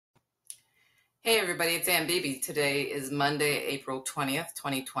Hey everybody, it's Ann Beebe. Today is Monday, April 20th,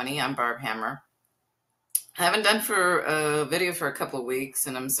 2020. I'm Barb Hammer. I haven't done for a video for a couple of weeks,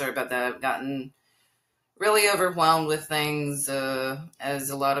 and I'm sorry about that. I've gotten really overwhelmed with things,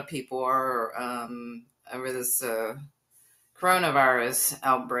 as a lot of people are, over this coronavirus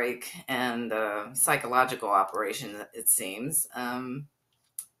outbreak and psychological operation, it seems.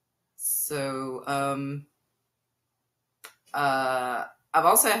 So, I've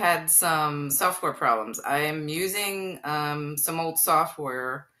also had some software problems. I am using some old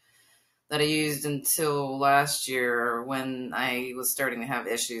software that I used until last year when I was starting to have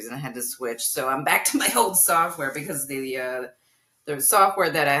issues and I had to switch. So I'm back to my old software because the software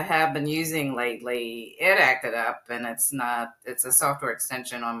that I have been using lately, it acted up, and it's a software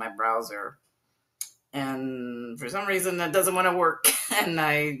extension on my browser. And for some reason it doesn't want to work. And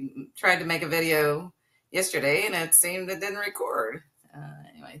I tried to make a video yesterday and it seemed it didn't record.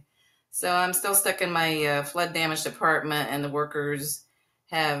 Anyway, so I'm still stuck in my flood damaged apartment, and the workers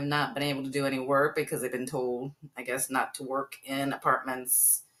have not been able to do any work because they've been told, I guess, not to work in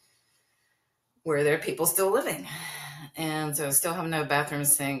apartments where there are people still living. And so still have no bathroom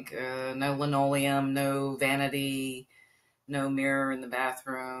sink, no linoleum, no vanity, no mirror in the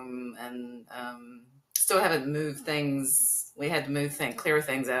bathroom, and still haven't moved things. We had to clear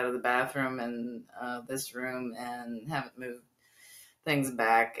things out of the bathroom and this room, and haven't moved things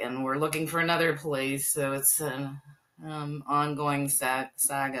back. And we're looking for another place, so it's an ongoing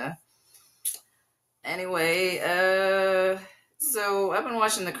saga. Anyway, so I've been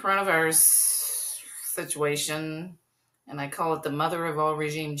watching the coronavirus situation, and I call it the mother of all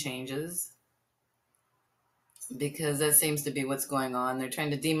regime changes, because that seems to be what's going on. They're trying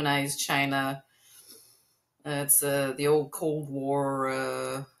to demonize China. It's the old Cold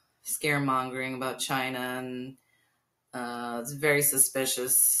War scaremongering about China, and it's very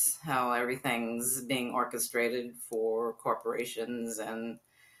suspicious how everything's being orchestrated for corporations and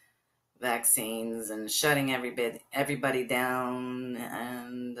vaccines and shutting everybody down,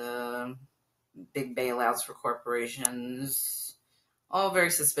 and big bailouts for corporations. All very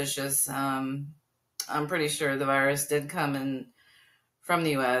suspicious. I'm pretty sure the virus did come in from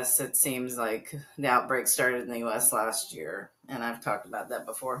the U.S. It seems like the outbreak started in the U.S. last year, and I've talked about that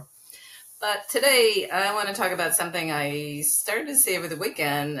before. But today, I want to talk about something I started to see over the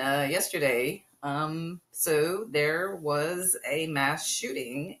weekend, yesterday. So there was a mass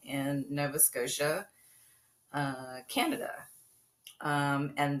shooting in Nova Scotia, Canada.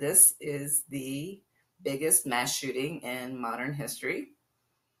 And this is the biggest mass shooting in modern history.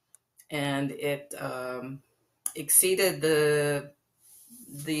 And it exceeded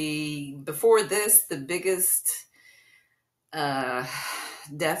before this, the biggest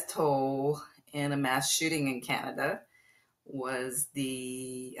death toll in a mass shooting in Canada was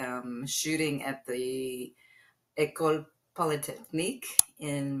the shooting at the École Polytechnique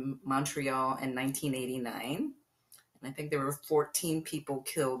in Montreal in 1989. And I think there were 14 people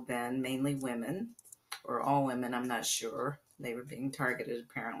killed then, mainly women, or all women, I'm not sure. They were being targeted,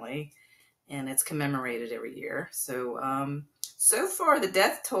 apparently. And it's commemorated every year. So, so far, the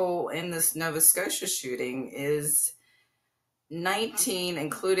death toll in this Nova Scotia shooting is 19,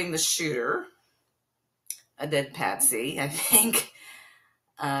 including the shooter, a dead patsy, I think.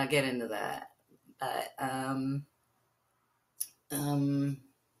 Get into that. But,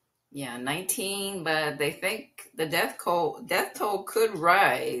 yeah, 19, but they think the death toll could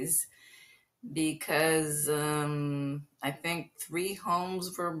rise because I think 3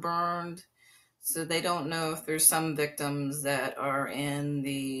 homes were burned. So they don't know if there's some victims that are in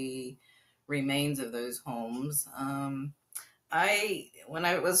the remains of those homes. When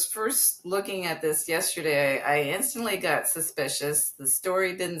I was first looking at this yesterday, I instantly got suspicious. The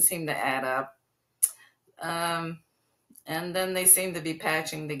story didn't seem to add up. And then they seem to be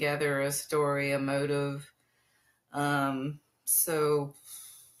patching together a story, a motive. So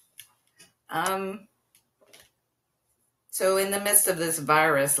in the midst of this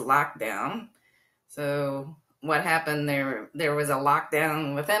virus lockdown, so what happened there was a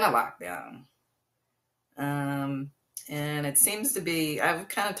lockdown within a lockdown. And it seems to be, I've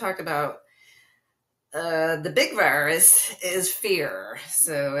kind of talked about the big virus is fear.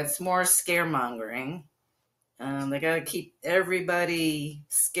 So it's more scaremongering. They got to keep everybody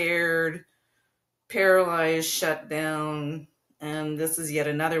scared, paralyzed, shut down. And this is yet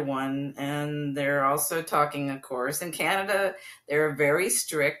another one. And they're also talking, of course, in Canada, there are very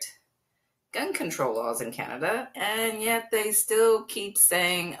strict gun control laws in Canada. And yet they still keep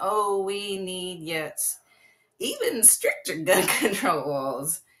saying, oh, we need yet even stricter gun control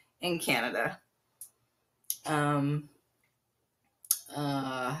laws in Canada.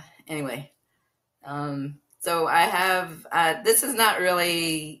 Anyway, So I have, this is not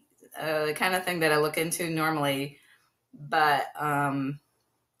really the kind of thing that I look into normally, but I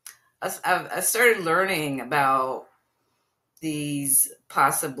started learning about these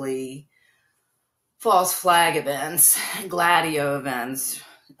possibly false flag events, Gladio events,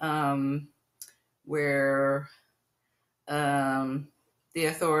 um, where the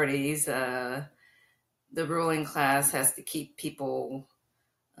authorities, the ruling class has to keep people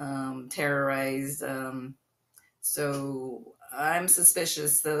terrorized. So I'm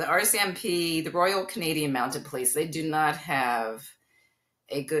suspicious. The RCMP, the Royal Canadian Mounted Police, they do not have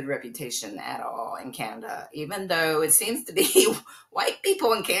a good reputation at all in Canada, even though it seems to be white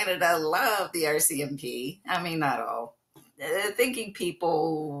people in Canada love the RCMP. I mean, not all. Thinking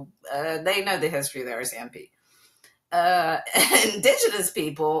people, they know the history of the RCMP. Uh, Indigenous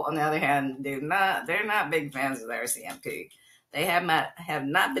people, on the other hand, do not. They're not big fans of the RCMP. They have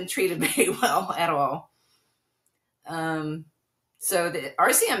not been treated very well at all. Um, so the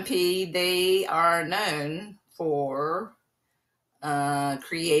RCMP, they are known for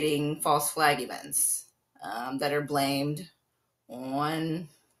creating false flag events that are blamed on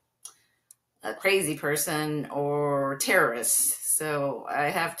a crazy person or terrorists. So I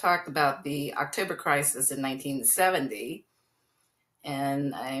have talked about the October crisis in 1970,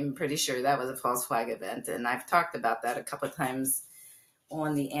 and I'm pretty sure that was a false flag event. And I've talked about that a couple of times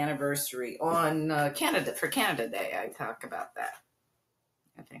on the anniversary on Canada for Canada Day. I talk about that,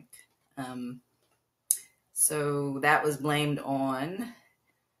 I think. Um, so that was blamed on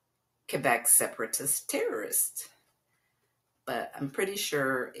Quebec separatist terrorists. But I'm pretty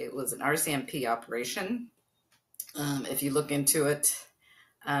sure it was an RCMP operation, if you look into it.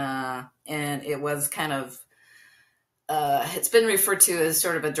 And it was kind of, it's been referred to as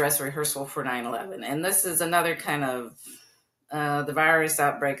sort of a dress rehearsal for 9/11. And this is another kind of, the virus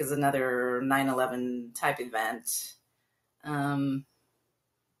outbreak is another 9/11 type event. Um,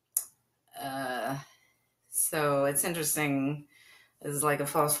 so it's interesting. It's like a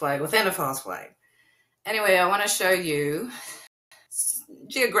false flag within a false flag. Anyway, I want to show you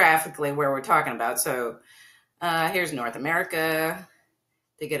geographically where we're talking about. So here's North America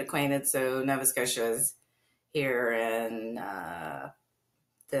to get acquainted. So Nova Scotia is here, and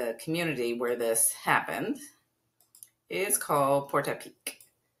the community where this happened is called Portapique.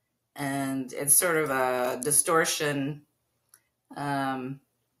 And it's sort of a distortion.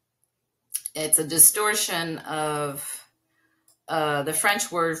 It's a distortion of the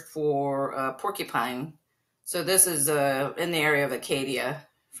French word for porcupine. So this is in the area of Acadia,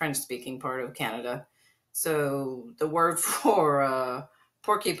 French-speaking part of Canada. So the word for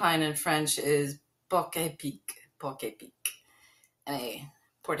porcupine in French is porc-épic. Anyway,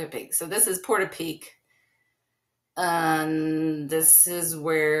 Portapique. So this is Portapique. And this is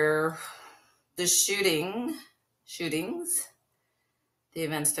where the shootings, the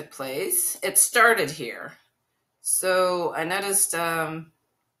events took place. It started here. So I noticed,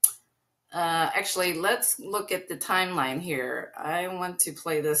 actually, let's look at the timeline here. I want to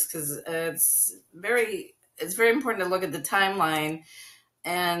play this because it's very important to look at the timeline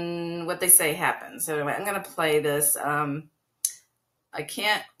and what they say happened. So I'm going to play this. I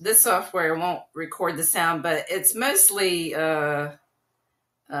can't, this software won't record the sound, but it's mostly,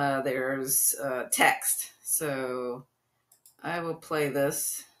 there's text. So I will play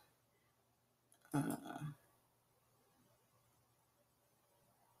this.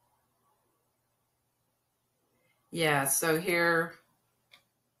 Yeah, so here,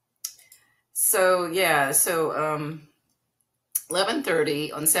 so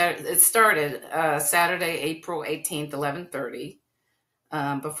 11:30 on Saturday. It started Saturday, April 18th,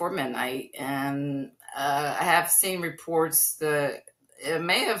 11:30, before midnight, and I have seen reports that it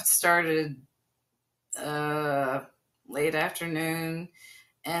may have started late afternoon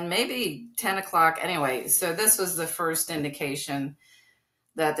and maybe 10 o'clock. Anyway, so this was the first indication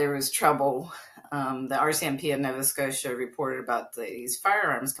that there was trouble. The RCMP of Nova Scotia reported about these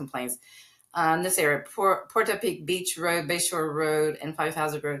firearms complaints in this area, Portapique Beach Road, Bayshore Road, and Five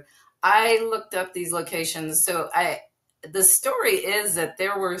Houses Road. I looked up these locations. So the story is that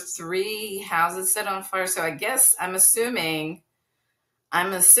there were 3 houses set on fire. So I guess I'm assuming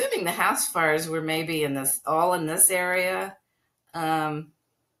the house fires were maybe all in this area. So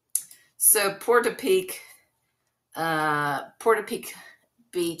Portapique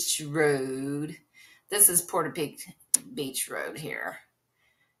Beach Road. This is Portapique Beach Road here.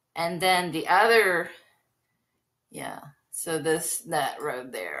 And then the other, so that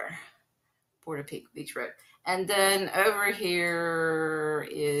road there, Portapique Beach Road. And then over here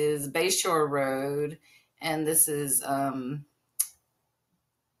is Bayshore Road, and this is Five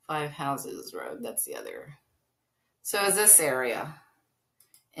Five Houses Road, that's the other. So is this area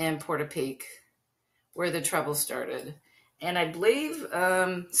in Portapique where the trouble started. And I believe,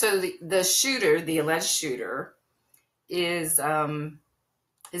 so the shooter, the alleged shooter, is,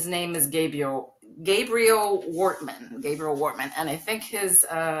 his name is Gabriel Wortman. And I think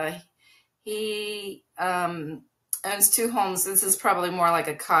he owns two homes. This is probably more like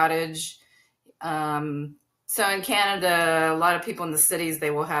a cottage. So in Canada, a lot of people in the cities,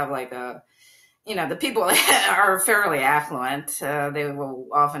 they will have like the people are fairly affluent. They will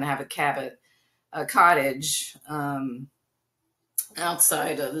often have a cottage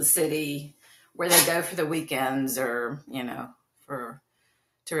outside of the city where they go for the weekends or, to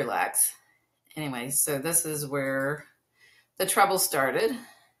relax. Anyway, so this is where the trouble started.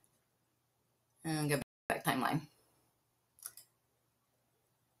 And go back timeline.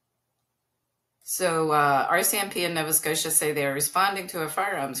 So RCMP in Nova Scotia say they are responding to a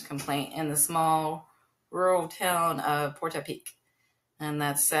firearms complaint in the small rural town of Portapique. And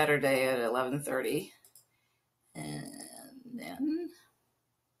that's Saturday at 11:30.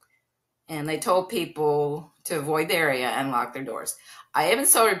 And they told people to avoid the area and lock their doors. I even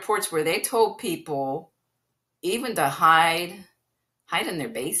saw reports where they told people even to hide in their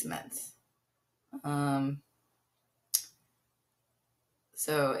basements.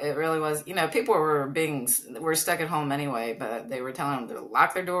 So it really was, people were stuck at home anyway, but they were telling them to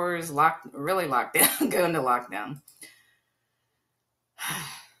lock their doors, really lock down, go into lockdown.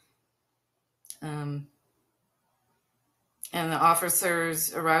 And the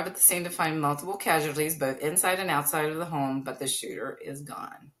officers arrived at the scene to find multiple casualties, both inside and outside of the home, but the shooter is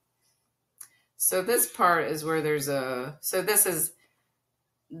gone. So this part is where there's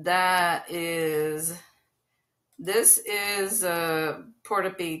this is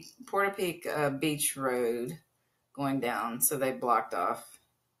Portapique Beach Road going down. So they blocked off.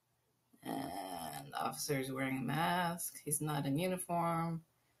 And the officer's wearing a mask. He's not in uniform.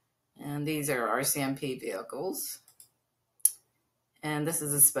 And these are RCMP vehicles. And this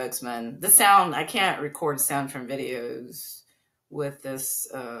is a spokesman. The sound, I can't record sound from videos with this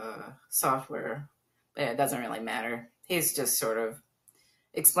software, but it doesn't really matter. He's just sort of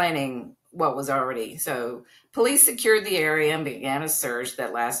explaining what was already. So police secured the area and began a search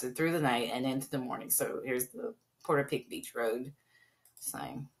that lasted through the night and into the morning. So here's the Portapique Beach Road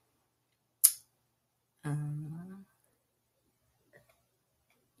sign. And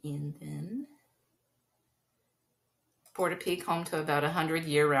then Portapique, home to about 100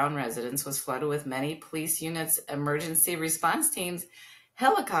 year-round residents, was flooded with many police units, emergency response teams,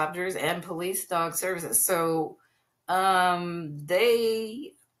 helicopters, and police dog services. So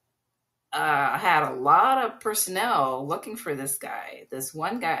they had a lot of personnel looking for this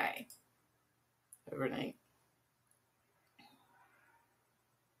one guy, overnight.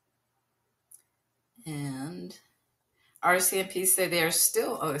 And RCMP say they are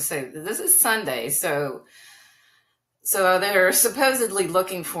still, this is Sunday, so they're supposedly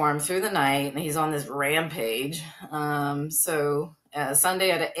looking for him through the night, and he's on this rampage.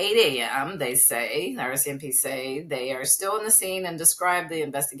 Sunday at 8 a.m., they say, the RCMP say, they are still in the scene and describe the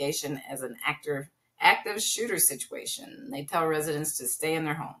investigation as an active shooter situation. They tell residents to stay in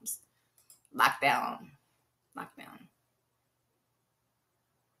their homes. Lockdown.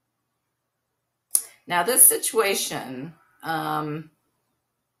 Now, this situation,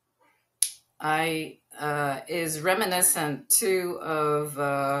 is reminiscent too of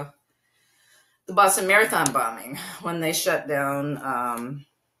the Boston Marathon bombing when they shut down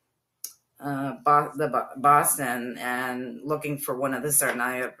Boston and looking for one of the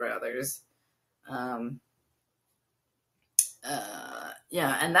Tsarnaev brothers. And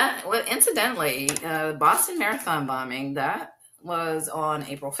that, incidentally, Boston Marathon bombing, that was on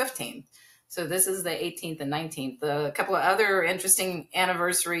April 15th. So this is the 18th and 19th. A couple of other interesting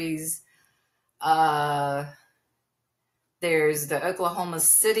anniversaries. There's the Oklahoma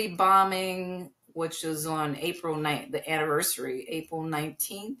City bombing, which is on April 9th, the anniversary, April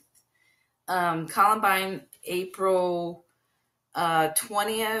 19th. Columbine, April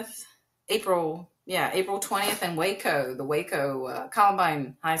 20th. April 20th, and Waco, the Waco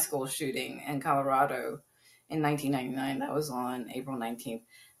Columbine High School shooting in Colorado in 1999. That was on April 19th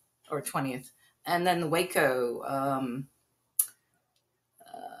or 20th. And then the Waco,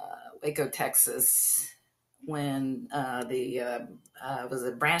 Texas, when was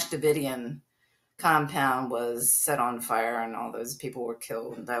a Branch Davidian compound was set on fire and all those people were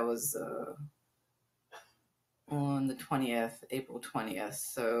killed. That was on the 20th, April 20th.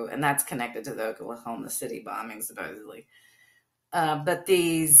 So, and that's connected to the Oklahoma City bombing, supposedly. But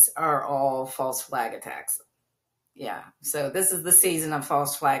these are all false flag attacks. yeah. So this is the season of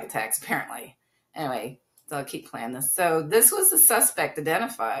false flag attacks, apparently. Anyway, so I'll keep playing this. So this was the suspect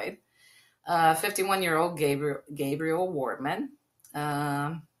identified, 51-year-old Gabriel Wortman,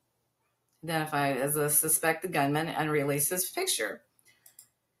 um, identified as a suspected gunman, and released his picture.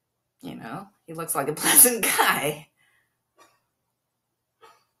 You know, he looks like a pleasant guy.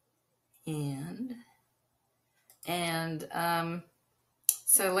 And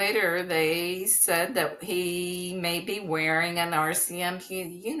so later they said that he may be wearing an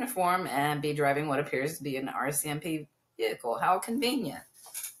RCMP uniform and be driving what appears to be an RCMP vehicle. How convenient.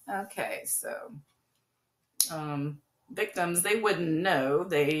 Okay, so victims, they wouldn't know.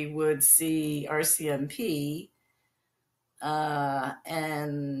 They would see RCMP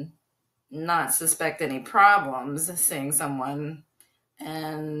and not suspect any problems seeing someone.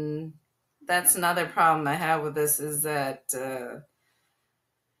 And that's another problem I have with this, is that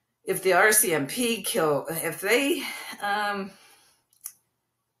if the RCMP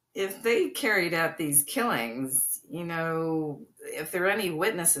if they carried out these killings, you know, if there are any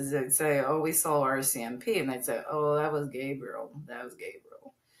witnesses that say, "Oh, we saw RCMP," and they'd say, "Oh, that was Gabriel. That was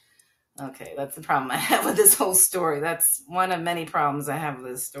Gabriel." Okay, that's the problem I have with this whole story. That's one of many problems I have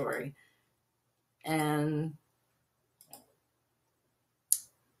with this story. And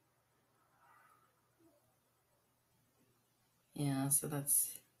yeah, so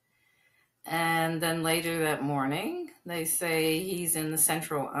that's. And then later that morning, they say he's in the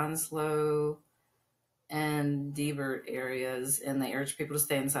central Onslow and Debert areas, and they urge people to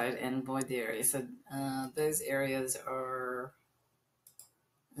stay inside and avoid the area. So those areas are.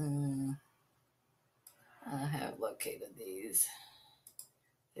 I have located these.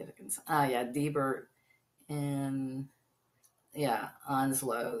 Yeah, Debert and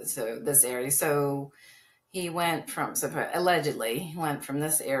Onslow. So this area. So he went from, allegedly went from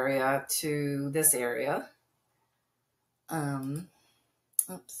this area to this area. Oops,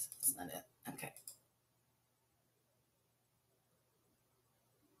 that's not it. Okay.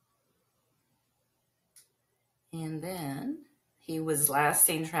 And then he was last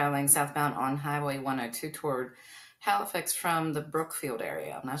seen traveling southbound on Highway 102 toward Halifax from the Brookfield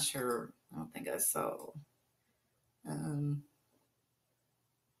area. I'm not sure. I don't think I saw.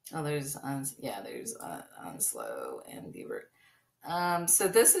 There's Onslow and Debert. So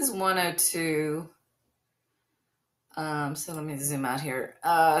this is 102. So let me zoom out here.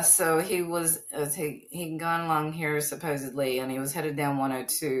 So he was he'd gone along here supposedly, and he was headed down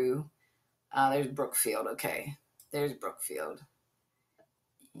 102. There's Brookfield. Okay, there's Brookfield.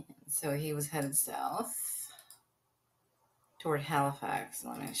 And so he was headed south toward Halifax.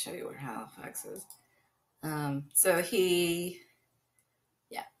 Let me show you where Halifax is.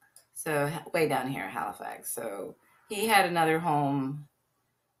 So way down here, Halifax. So he had another home.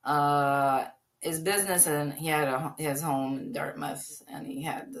 His business, and he had his home in Dartmouth, and he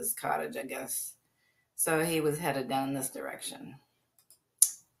had this cottage, I guess. So he was headed down this direction.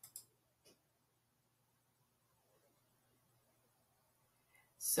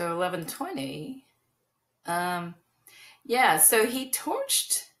 So 11:20. So he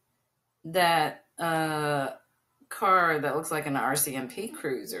torched that car that looks like an RCMP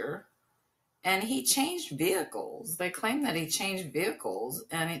cruiser, and he changed vehicles. They claim that he changed vehicles,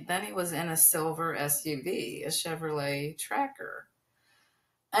 and then he was in a silver SUV, a Chevrolet Tracker.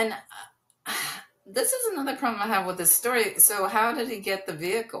 And this is another problem I have with this story. So how did he get the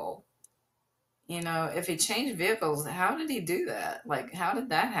vehicle? You know, if he changed vehicles, how did he do that? Like, how did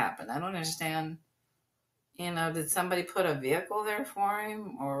that happen? I don't understand. You know, did somebody put a vehicle there for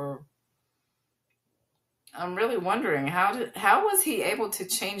him? Or I'm really wondering, how was he able to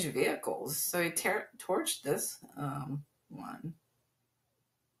change vehicles? So he torched this one.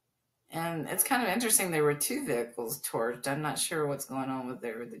 And it's kind of interesting there were two vehicles torched. I'm not sure what's going on with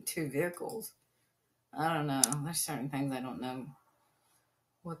the two vehicles. I don't know. There's certain things I don't know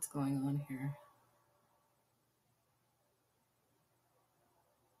what's going on here.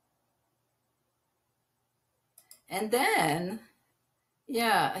 And then,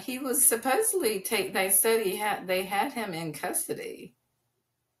 he was supposedly they said they had him in custody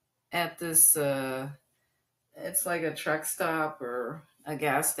at this it's like a truck stop or a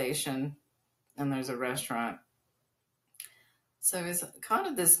gas station, and there's a restaurant. So he's caught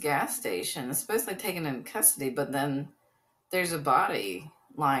at this gas station, it's supposedly taken in custody, but then there's a body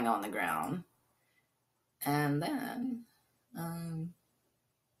lying on the ground. And then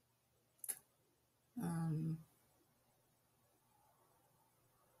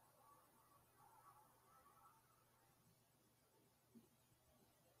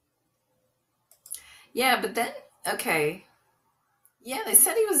but then, okay, Yeah, they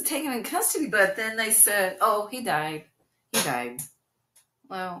said he was taken in custody, but then they said, oh, he died. He died.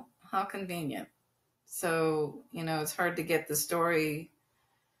 Well, how convenient. So, it's hard to get the story,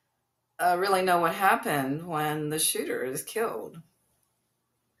 really know what happened when the shooter is killed.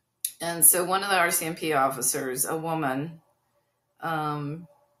 And so one of the RCMP officers, a woman,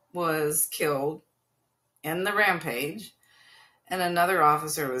 was killed in the rampage, and another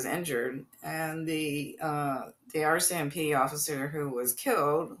officer was injured. And the RCMP officer who was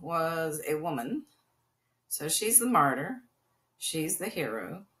killed was a woman. So she's the martyr. She's the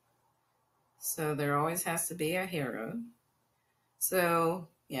hero. So there always has to be a hero. So,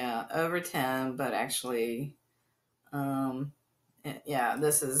 yeah, over 10, but actually, yeah,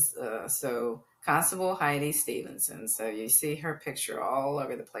 this is, so Constable Heidi Stevenson. So you see her picture all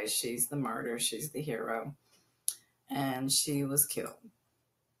over the place. She's the martyr. She's the hero. And she was killed.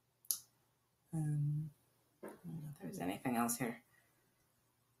 I don't know if there's anything else here.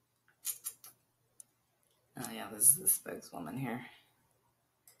 Oh, yeah, this is the spokeswoman here.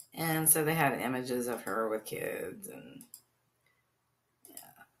 And so they had images of her with kids and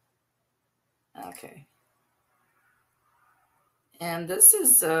yeah. Okay. And this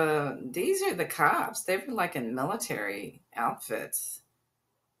is these are the cops. They were like in military outfits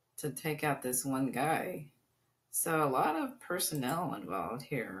to take out this one guy. So a lot of personnel involved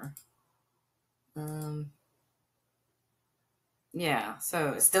here. Yeah,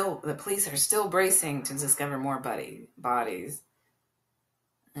 so still the police are still bracing to discover more bodies.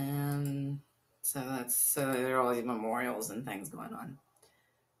 And so there are all these memorials and things going on.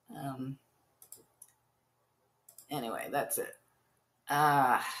 Anyway, that's it.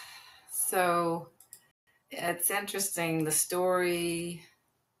 So it's interesting. The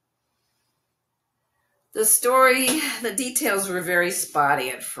details were very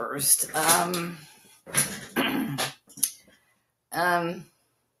spotty at first.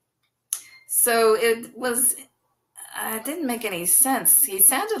 So it didn't make any sense. He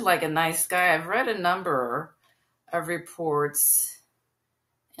sounded like a nice guy. I've read a number of reports,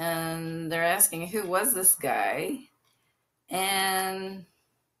 and they're asking who was this guy, and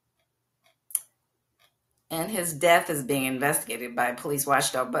his death is being investigated by a police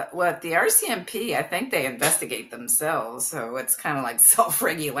watchdog. But what the RCMP, I think they investigate themselves, so it's kind of like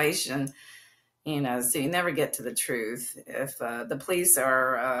self-regulation, so you never get to the truth. If the police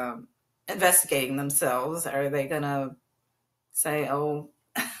are investigating themselves, are they going to say, oh,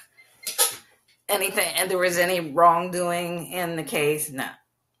 anything, and there was any wrongdoing in the case? No.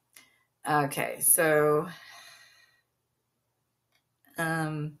 Okay, so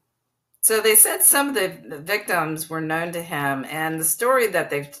they said some of the victims were known to him, and the story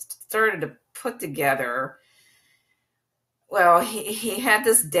that they've started to put together, well, he had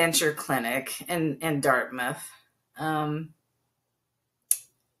this denture clinic in Dartmouth, and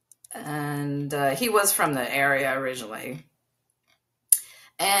he was from the area originally,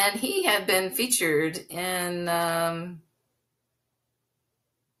 and he had been featured in a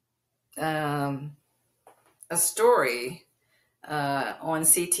story on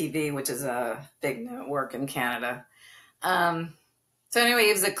CTV, which is a big network in Canada. So anyway,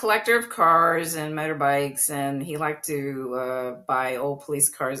 he was a collector of cars and motorbikes, and he liked to buy old police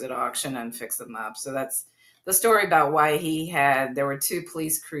cars at auction and fix them up. So that's the story about why there were 2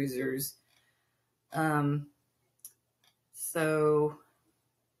 police cruisers. So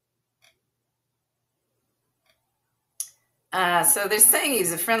they're saying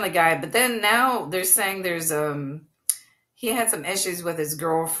he's a friendly guy, but then now they're saying he had some issues with his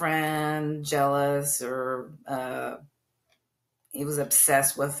girlfriend, jealous, or he was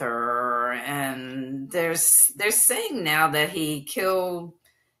obsessed with her, and they're saying now that he killed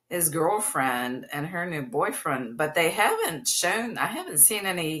his girlfriend and her new boyfriend, but they haven't shown. I haven't seen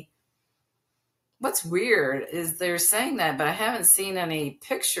any. What's weird is they're saying that, but I haven't seen any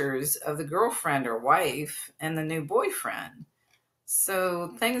pictures of the girlfriend or wife and the new boyfriend.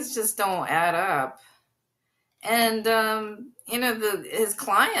 So things just don't add up. And, his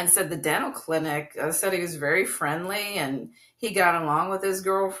clients at the dental clinic said he was very friendly and he got along with his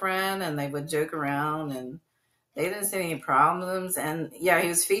girlfriend and they would joke around and they didn't see any problems. And yeah, he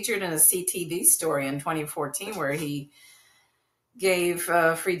was featured in a CTV story in 2014 where he gave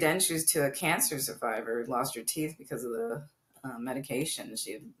free dentures to a cancer survivor who lost her teeth because of the medication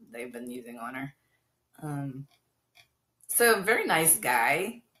they've been using on her. So very nice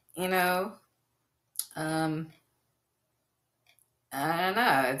guy, I don't know.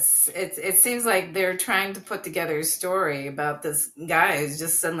 It seems like they're trying to put together a story about this guy who's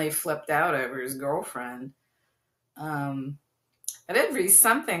just suddenly flipped out over his girlfriend. I did read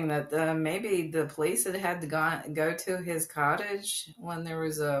something that maybe the police had to go to his cottage when there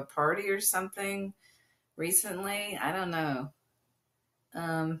was a party or something recently. I don't know.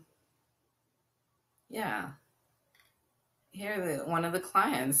 Um, yeah. Here, one of the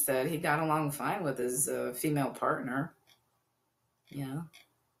clients said he got along fine with his female partner. Yeah.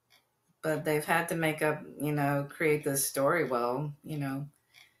 But they've had to make up, create this story. Well,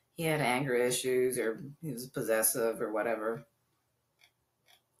 he had anger issues or he was possessive or whatever.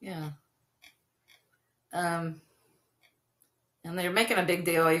 Yeah. Um, and they're making a big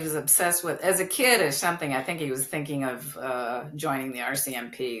deal. He was obsessed with, as a kid or something, I think he was thinking of joining the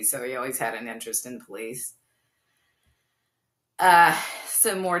RCMP. So he always had an interest in police.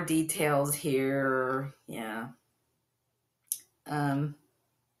 Some more details here. Yeah.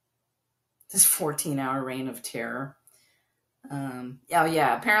 This 14-hour reign of terror. Oh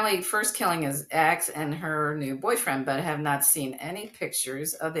yeah, apparently first killing his ex and her new boyfriend, but have not seen any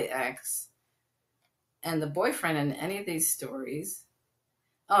pictures of the ex and the boyfriend in any of these stories.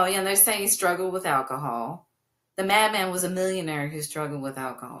 Oh yeah, and they're saying he struggled with alcohol. The madman was a millionaire who struggled with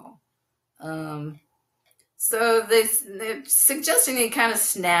alcohol. So they're suggesting he kind of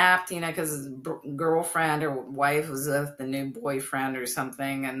snapped, because his girlfriend or wife was with the new boyfriend or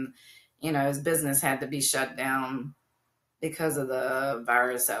something, and his business had to be shut down because of the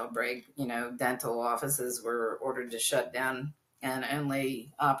virus outbreak. Dental offices were ordered to shut down and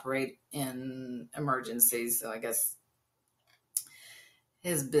only operate in emergencies. So I guess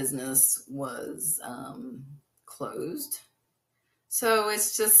his business was closed. So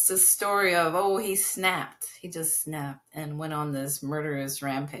it's just a story of, he snapped. He just snapped and went on this murderous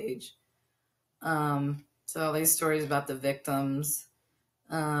rampage. So all these stories about the victims.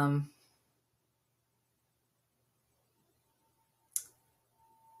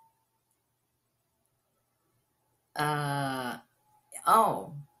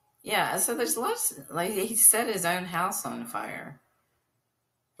 Yeah, so there's lots, like he set his own house on fire.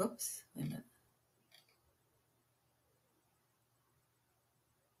 Whoops, wait a minute.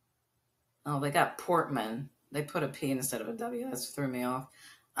 Oh, they got Portman. They put a P instead of a W. That threw me off.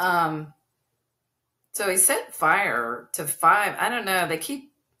 So he set fire to 5. I don't know.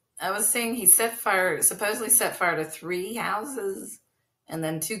 I was saying he supposedly set fire to 3 houses and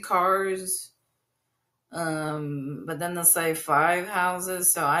then 2 cars. But then they'll say 5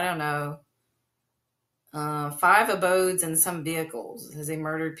 houses. So I don't know. 5 abodes and some vehicles as he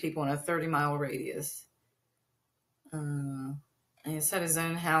murdered people in a 30-mile radius. And he set his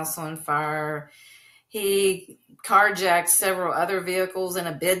own house on fire. He carjacked several other vehicles in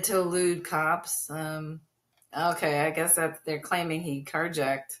a bid to elude cops. Okay, I guess that they're claiming he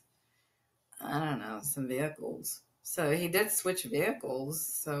carjacked, I don't know, some vehicles. So he did switch vehicles.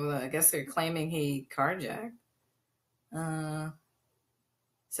 So I guess they're claiming he carjacked.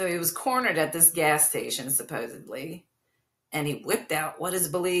 So he was cornered at this gas station, supposedly, and he whipped out what is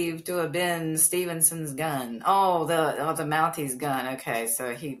believed to have been Stevenson's gun. The Mounties gun. Okay,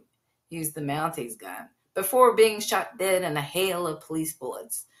 so he used the Mounties gun before being shot dead in a hail of police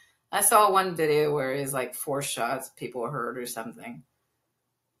bullets. I saw one video where it was like 4 shots, people were hurt or something.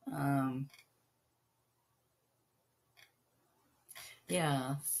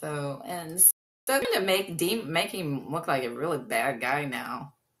 Yeah, so to make him look like a really bad guy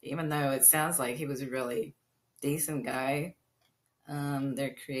now, even though it sounds like he was a really decent guy.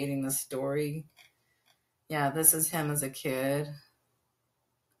 They're creating the story. Yeah, this is him as a kid.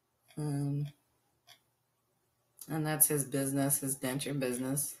 And that's his business, his denture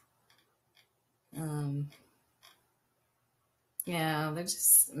business. Yeah, they're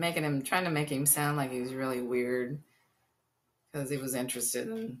just trying to make him sound like he was really weird because he was interested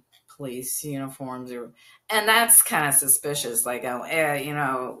in police uniforms, and that's kind of suspicious. Like,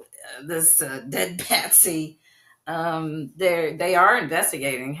 this dead patsy. They are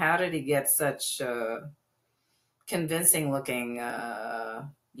investigating. How did he get such convincing looking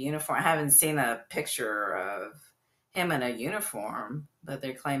uniform? I haven't seen a picture of him in a uniform, but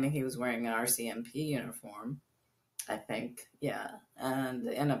they're claiming he was wearing an RCMP uniform, I think. Yeah, and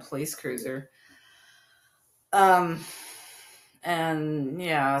in a police cruiser. And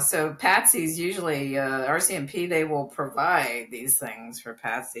yeah, so patsies usually RCMP, they will provide these things for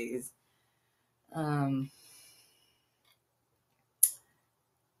patsies.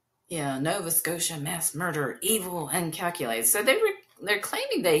 Yeah, Nova Scotia mass murder, evil and calculated. So they're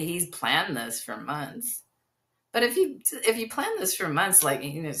claiming that he's planned this for months. But if you plan this for months, like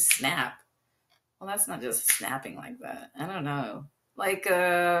snap, well, that's not just snapping like that. I don't know, like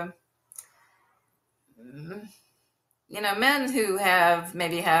men who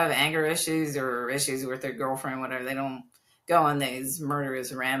maybe have anger issues or issues with their girlfriend, whatever, they don't go on these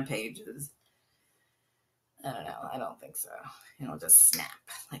murderous rampages. I don't know. I don't think so. Just snap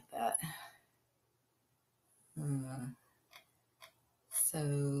like that.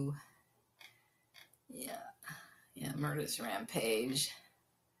 So, yeah, murderous rampage.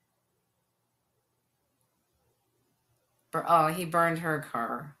 Oh, he burned her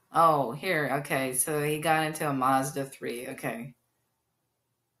car. Oh, here. Okay, so he got into a Mazda 3. Okay.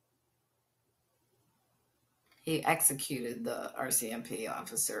 He executed the RCMP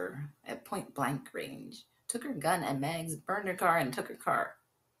officer at point blank range. Took her gun and mags, burned her car and took her car.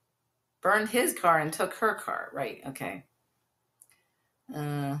 Burned his car and took her car. Right, okay.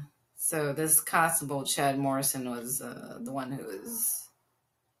 So this constable, Chad Morrison, was the one who was...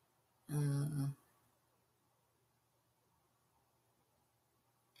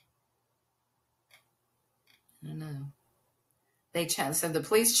 I don't know. So the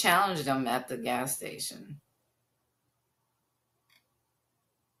police challenged him at the gas station.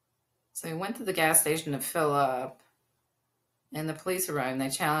 So he went to the gas station to fill up, and the police arrived, and they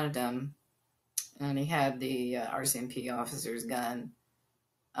challenged him, and he had the RCMP officer's gun.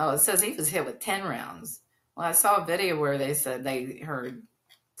 Oh, it says he was hit with 10 rounds. Well, I saw a video where they said they heard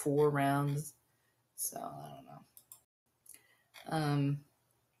 4 rounds, so I don't know.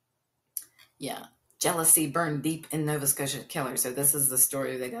 Yeah. Jealousy burned deep in Nova Scotia killer. So this is the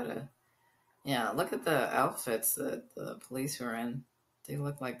story. They gotta, look at the outfits that the police were in. They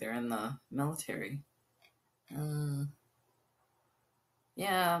look like they're in the military. They're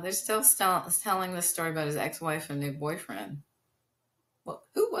still telling the story about his ex-wife and new boyfriend. Well,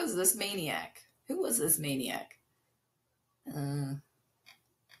 who was this maniac?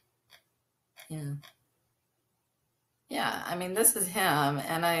 Yeah, I mean, this is him,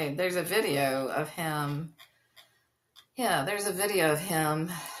 and there's a video of him. Yeah, there's a video of him.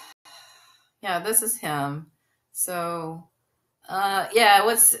 Yeah, this is him. So,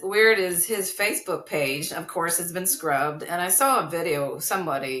 what's weird is his Facebook page, of course, has been scrubbed, and I saw a video of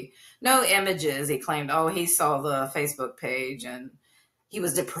somebody, no images, he claimed, he saw the Facebook page, and he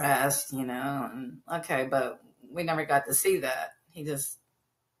was depressed, and okay, but we never got to see that. He just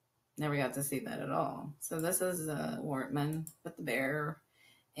never got to see that at all. So this is Wortman with the bear,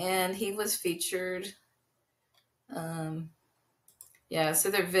 and he was featured. So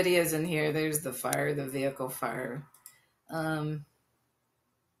there are videos in here. There's the fire, the vehicle fire,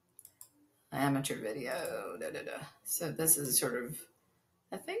 amateur video. So this is sort of,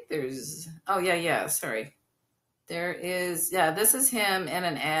 I think there's. Sorry, there is. Yeah, this is him in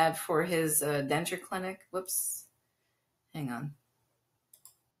an ad for his denture clinic. Whoops, hang on.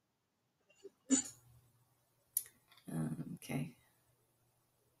 Okay.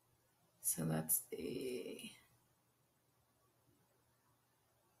 So that's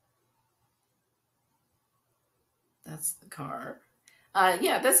the car.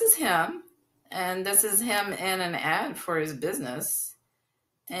 This is him. And this is him in an ad for his business.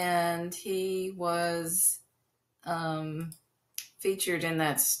 And he was featured in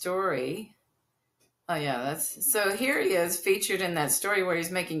that story. So here he is featured in that story where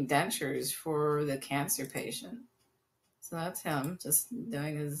he's making dentures for the cancer patient. So that's him just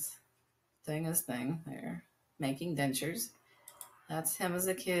doing his thing there, making dentures. That's him as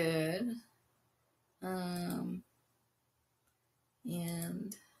a kid. And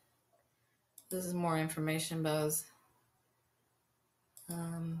this is more information about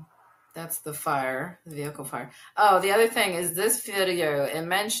that's the fire, the vehicle fire. Oh, the other thing is this video, it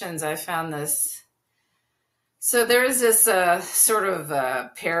mentions, I found this. So there is this sort of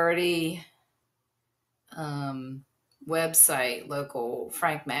parody website, local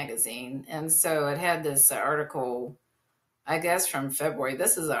Frank magazine. And so it had this article, I guess from February.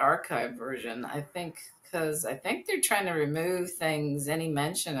 This is the archive version, I think, because I think they're trying to remove any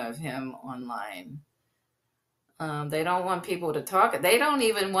mention of him online. They don't want people to talk. They don't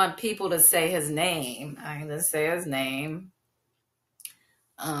even want people to say his name. I'm going to say his name.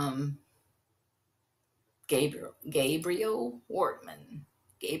 Gabriel Wortman.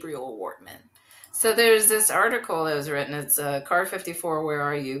 So there's this article that was written. It's Car 54, Where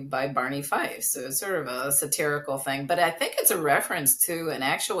Are You by Barney Fife. So it's sort of a satirical thing. But I think it's a reference to an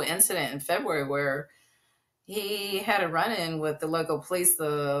actual incident in February where he had a run-in with the local police,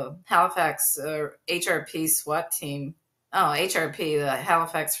 the Halifax HRP SWAT team. Oh, HRP, the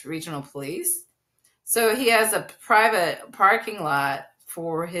Halifax Regional Police. So he has a private parking lot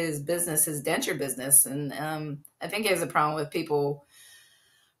for his business, his denture business. And I think he has a problem with people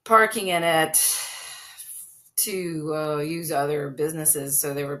parking in it to use other businesses.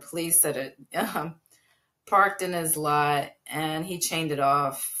 So there were police that had parked in his lot, and he chained it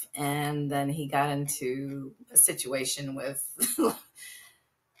off. and then he got into a situation with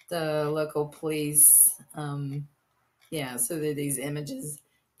the local police. Yeah, so there are these images,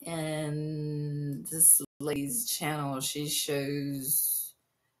 and this lady's channel, she shows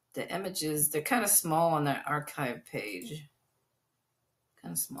the images. They're kind of small on their archive page.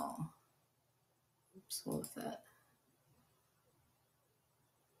 Kind of small. Oops, what was that?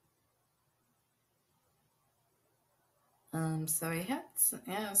 So he had,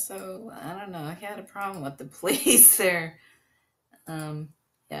 so I don't know. He had a problem with the police there.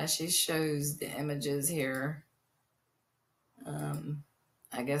 Yeah, she shows the images here.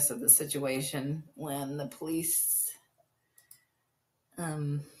 I guess of the situation when the police,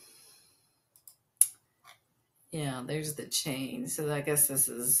 yeah, there's the chain. So I guess this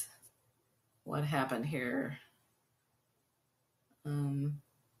is what happened here.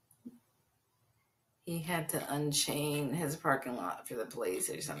 He had to unchain his parking lot for the police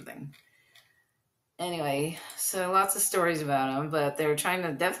or something. Anyway, so lots of stories about him, but they're trying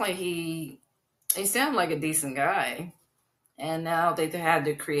to he sounded like a decent guy. And now they've had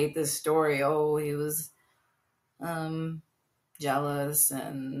to create this story. Oh, he was jealous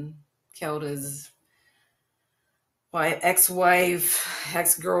and killed his ex-wife,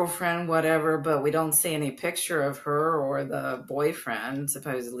 ex-girlfriend, whatever, but we don't see any picture of her or the boyfriend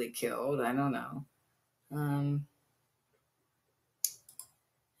supposedly killed. I don't know.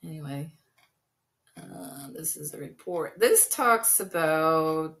 Anyway, this is a report. This talks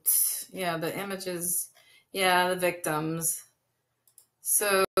about, the images, the victims.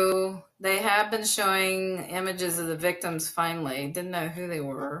 So they have been showing images of the victims finally. Didn't know who they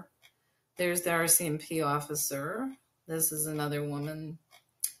were. There's the RCMP officer. This is another woman.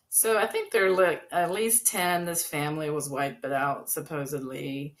 So I think there are at least 10. This family was wiped out,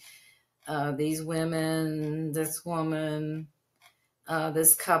 supposedly. These women, this woman,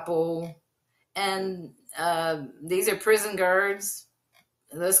 this couple. And these are prison guards.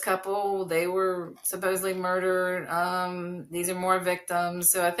 This couple, they were supposedly murdered. These are more victims.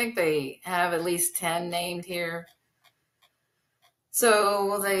 So I think they have at least 10 named here.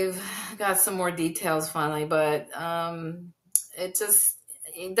 So they've got some more details finally, but it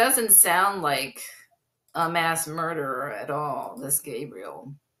doesn't sound like a mass murderer at all, this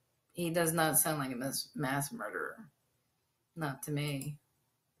Gabriel. He does not sound like a mass murderer. Not to me.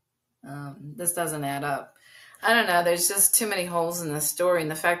 This doesn't add up. I don't know. There's just too many holes in this story,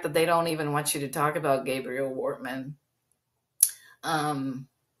 and the fact that they don't even want you to talk about Gabriel Wortman.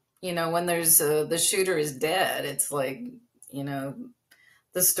 When there's the shooter is dead, it's like,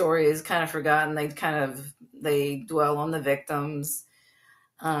 the story is kind of forgotten. They dwell on the victims.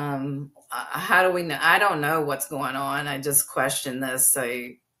 How do we know? I don't know what's going on. I just question this.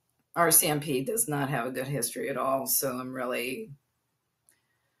 RCMP does not have a good history at all, so I'm really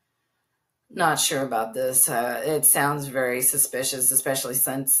not sure about this. It sounds very suspicious, especially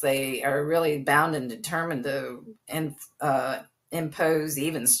since they are really bound and determined to impose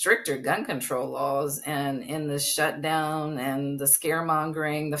even stricter gun control laws. And in the shutdown and the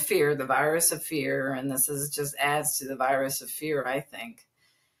scaremongering, the fear, the virus of fear, and this just adds to the virus of fear, I think,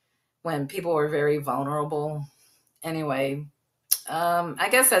 when people are very vulnerable. Anyway, I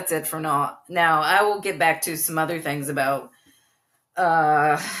guess that's it for now. Now, I will get back to some other things about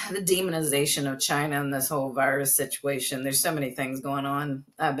the demonization of China and this whole virus situation. There's so many things going on.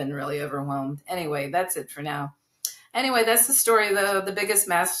 I've been really overwhelmed. Anyway, that's it for now. Anyway, that's the story of the biggest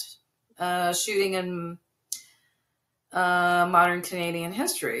mass shooting in modern Canadian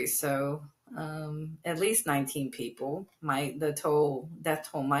history. So at least 19 people. The death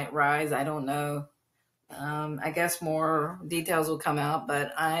toll might rise. I don't know. I guess more details will come out,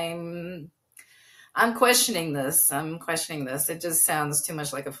 but I'm questioning this. It just sounds too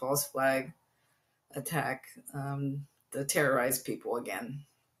much like a false flag attack to terrorize people again.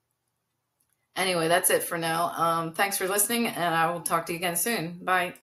 Anyway, that's it for now. Thanks for listening, and I will talk to you again soon. Bye.